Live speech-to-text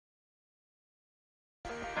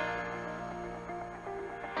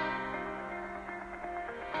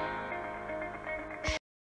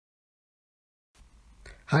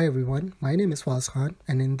Hi everyone, my name is Faz Khan,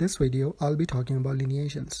 and in this video I'll be talking about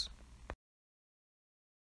lineations.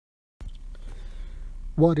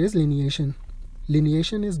 What is lineation?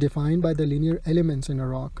 Lineation is defined by the linear elements in a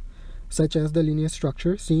rock, such as the linear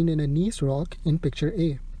structure seen in a gneiss rock in picture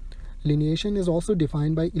A. Lineation is also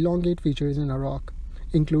defined by elongate features in a rock,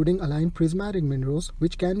 including aligned prismatic minerals,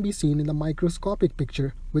 which can be seen in the microscopic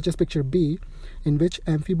picture, which is picture B, in which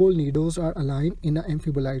amphibole needles are aligned in an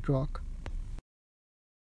amphibolite rock.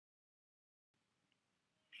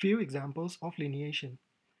 Few examples of lineation.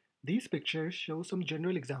 These pictures show some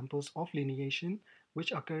general examples of lineation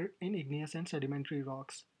which occur in igneous and sedimentary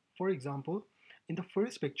rocks. For example, in the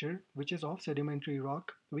first picture, which is of sedimentary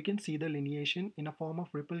rock, we can see the lineation in a form of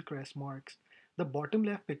ripple crest marks. The bottom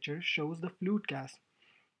left picture shows the flute casts,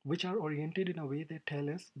 which are oriented in a way that tell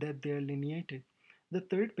us that they are lineated. The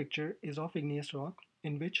third picture is of igneous rock,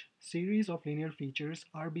 in which series of linear features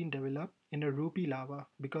are being developed in a rupee lava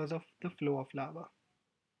because of the flow of lava.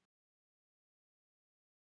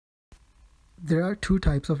 There are two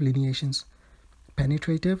types of lineations,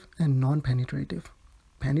 penetrative and non-penetrative.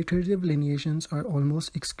 Penetrative lineations are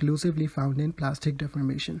almost exclusively found in plastic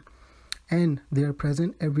deformation, and they are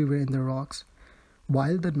present everywhere in the rocks,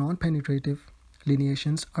 while the non-penetrative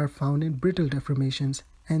lineations are found in brittle deformations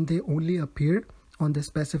and they only appear on the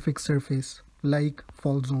specific surface, like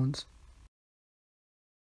fault zones.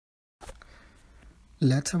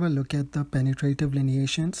 Let's have a look at the penetrative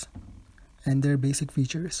lineations and their basic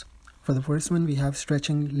features. For the first one, we have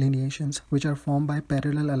stretching lineations, which are formed by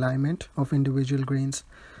parallel alignment of individual grains.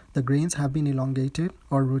 The grains have been elongated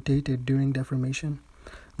or rotated during deformation.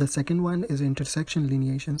 The second one is intersection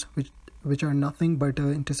lineations, which are nothing but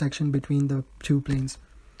an intersection between the two planes,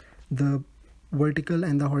 the vertical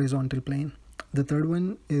and the horizontal plane. The third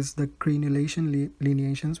one is the crenulation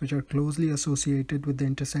lineations, which are closely associated with the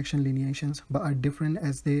intersection lineations but are different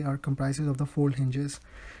as they are comprises of the fold hinges,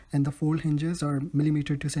 and the fold hinges are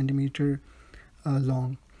millimeter to centimeter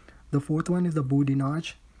long. The fourth one is the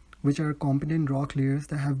boudinage, which are competent rock layers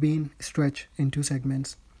that have been stretched into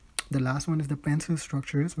segments. The last one is the pencil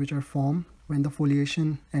structures, which are formed when the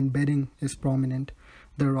foliation and bedding is prominent.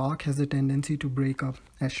 The rock has a tendency to break up,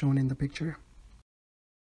 as shown in the picture.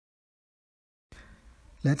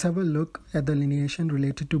 Let's have a look at the lineation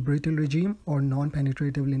related to brittle regime or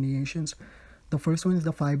non-penetrative lineations. The first one is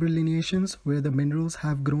the fiber lineations, where the minerals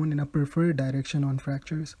have grown in a preferred direction on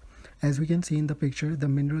fractures. As we can see in the picture, the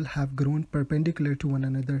minerals have grown perpendicular to one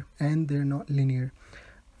another and they're not linear.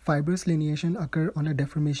 Fibrous lineation occur on a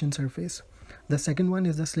deformation surface. The second one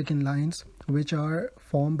is the slicken lines, which are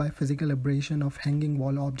formed by physical abrasion of hanging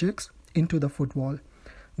wall objects into the footwall.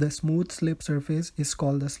 The smooth slip surface is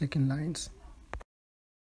called the slicken lines.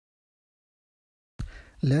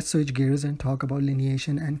 Let's switch gears and talk about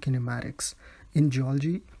lineation and kinematics. In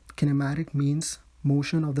geology, kinematic means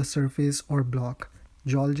motion of the surface or block.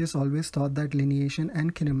 Geologists always thought that lineation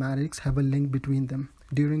and kinematics have a link between them.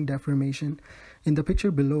 During deformation, in the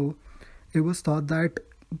picture below, it was thought that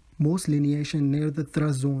most lineation near the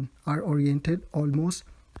thrust zone are oriented almost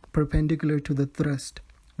perpendicular to the thrust,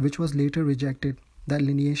 which was later rejected. That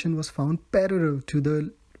lineation was found parallel to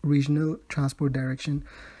the regional transport direction.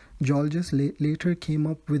 Geologists later came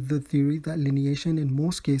up with the theory that lineation in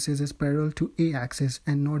most cases is parallel to A axis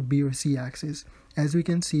and not B or C axis, as we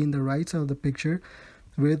can see in the right side of the picture,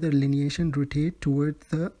 where the lineation rotates toward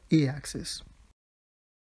the A axis.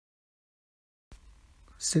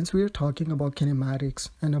 Since we are talking about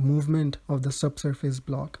kinematics and a movement of the subsurface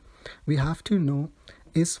block, we have to know,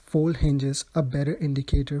 is fold hinges a better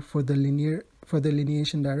indicator for the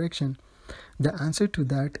lineation direction? The answer to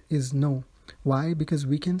that is no. Why? Because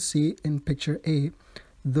we can see in picture A,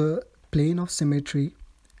 the plane of symmetry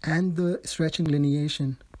and the stretching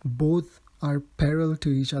lineation both are parallel to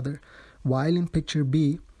each other, while in picture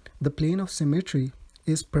B, the plane of symmetry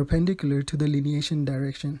is perpendicular to the lineation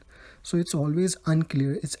direction. So it's always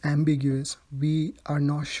unclear, it's ambiguous. We are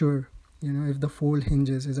not sure, if the fold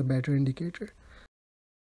hinges is a better indicator.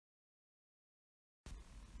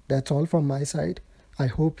 That's all from my side. I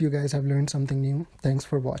hope you guys have learned something new. Thanks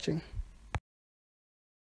for watching.